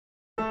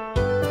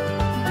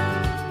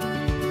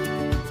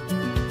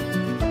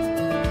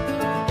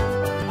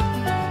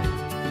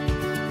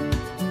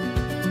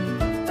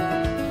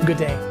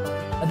Good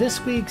day.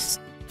 This week's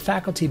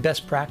faculty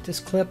best practice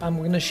clip I'm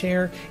going to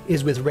share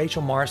is with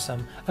Rachel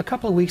Marsom. A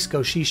couple of weeks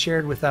ago, she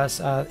shared with us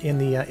in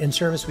the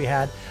in-service we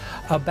had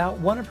about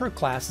one of her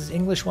classes,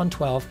 English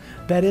 112,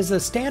 that is a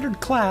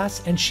standard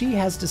class, and she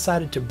has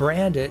decided to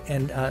brand it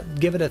and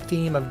give it a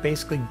theme of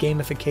basically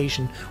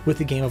gamification with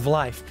the game of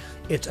life.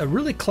 It's a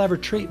really clever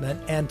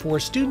treatment, and for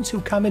students who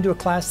come into a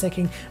class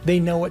thinking they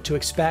know what to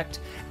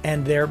expect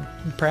and they're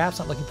perhaps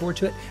not looking forward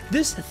to it,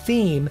 this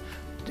theme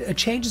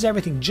changes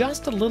everything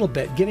just a little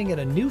bit, giving it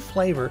a new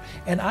flavor.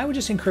 And I would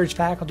just encourage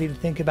faculty to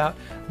think about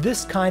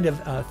this kind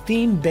of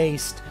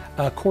theme-based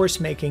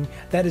course making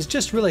that is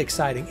just really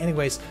exciting.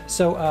 Anyways,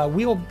 so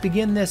we will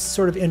begin this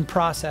sort of in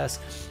process.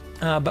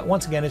 But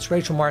once again, it's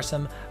Rachel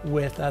Marsom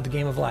with the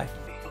Game of Life.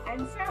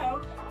 And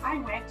so I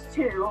went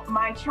to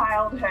my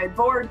childhood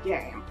board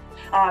game,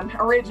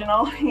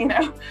 original,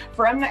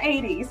 from the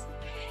 80s.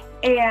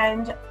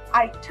 And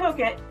I took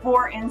it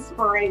for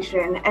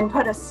inspiration and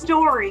put a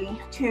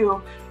story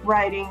to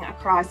writing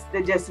across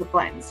the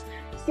disciplines.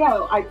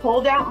 So I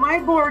pulled out my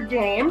board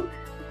game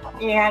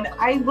and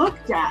I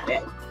looked at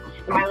it.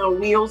 My little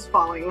wheel's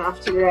falling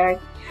off today.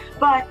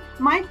 But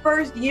my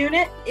first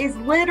unit is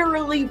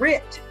literally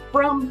ripped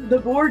from the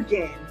board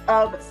game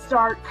of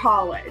Start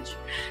College.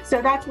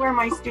 So that's where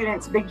my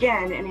students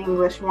begin in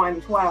English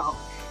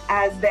 112.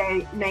 As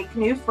they make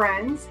new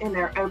friends in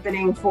their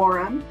opening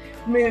forum,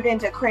 move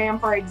into cram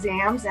for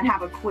exams and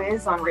have a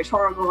quiz on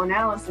rhetorical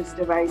analysis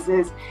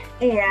devices,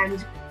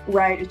 and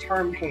write a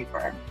term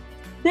paper.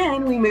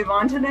 Then we move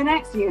on to the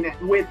next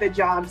unit with the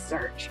job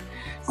search.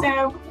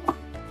 So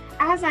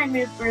as I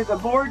move through the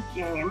board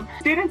game,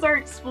 students are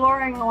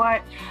exploring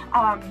what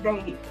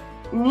they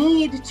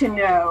need to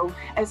know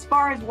as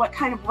far as what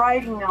kind of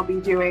writing they'll be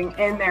doing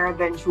in their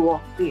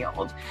eventual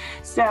field.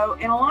 So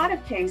in a lot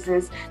of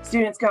cases,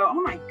 students go,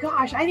 oh my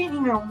gosh, I didn't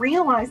even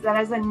realize that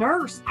as a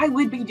nurse, I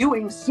would be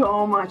doing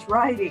so much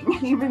writing,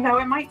 even though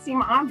it might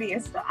seem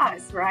obvious to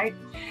us, right?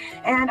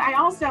 And I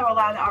also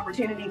allow the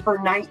opportunity for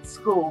night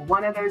school,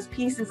 one of those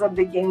pieces of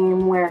the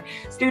game where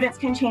students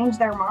can change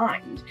their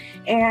mind.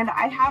 And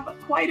I have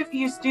quite a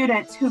few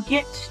students who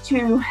get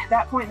to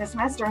that point in the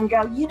semester and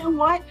go, you know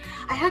what?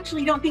 I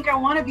actually don't think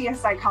I want to be a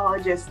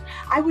psychologist.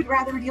 I would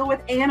rather deal with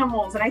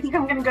animals, and I think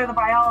I'm going to go the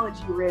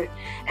biology route.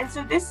 And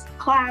so this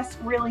class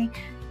really,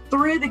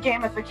 through the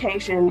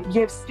gamification,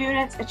 gives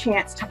students a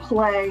chance to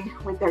play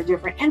with their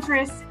different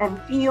interests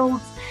and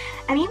fields,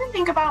 and even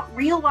think about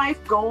real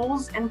life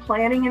goals and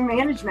planning and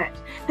management.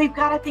 They've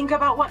got to think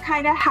about what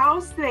kind of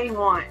house they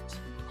want.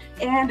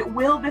 And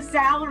will the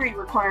salary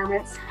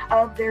requirements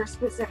of their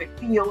specific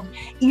field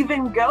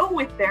even go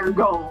with their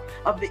goal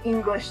of the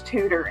English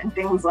tutor and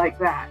things like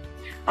that?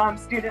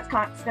 Students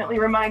constantly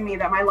remind me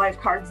that my life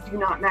cards do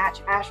not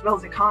match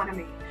Asheville's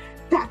economy.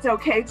 That's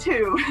okay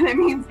too. That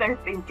means they're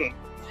thinking.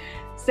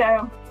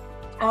 So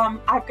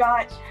I've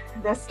got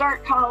the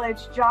Start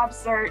College, job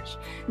search,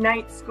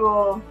 night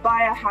school,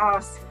 buy a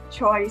house,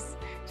 choice,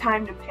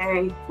 time to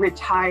pay,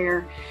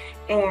 retire,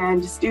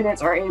 and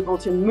students are able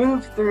to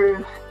move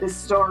through the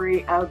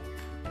story of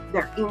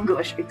their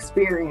English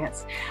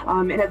experience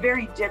in a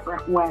very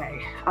different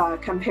way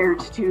compared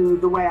to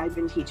the way I've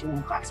been teaching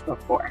in class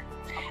before.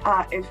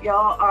 If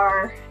y'all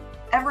are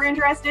ever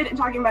interested in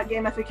talking about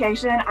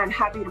gamification, I'm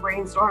happy to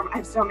brainstorm. I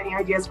have so many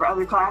ideas for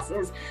other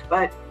classes,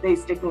 but they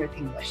stick me with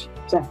English.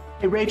 So,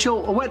 hey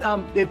Rachel, what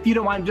if you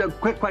don't mind, a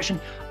quick question?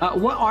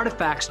 What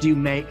artifacts do you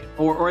make,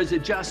 or is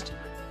it just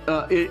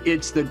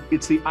it's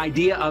the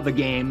idea of a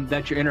game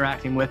that you're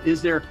interacting with?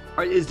 Is there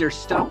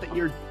stuff that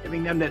you're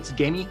giving them that's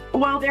gamey?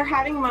 Well, they're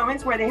having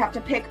moments where they have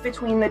to pick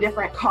between the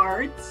different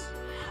cards.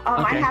 Okay.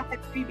 I have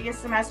had previous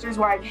semesters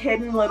where I've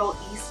hidden little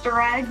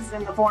Easter eggs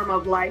in the form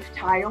of life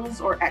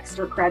tiles or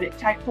extra credit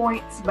type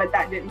points, but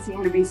that didn't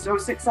seem to be so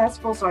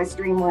successful, so I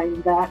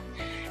streamlined that.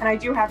 And I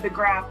do have the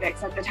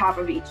graphics at the top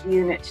of each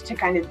unit to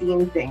kind of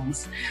theme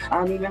things.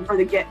 Even for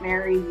the Get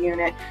Married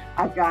unit,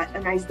 I've got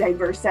a nice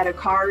diverse set of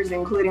cars,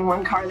 including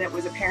one car that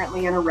was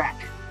apparently in a wreck,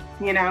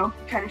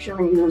 kind of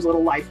showing you those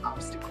little life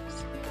obstacles.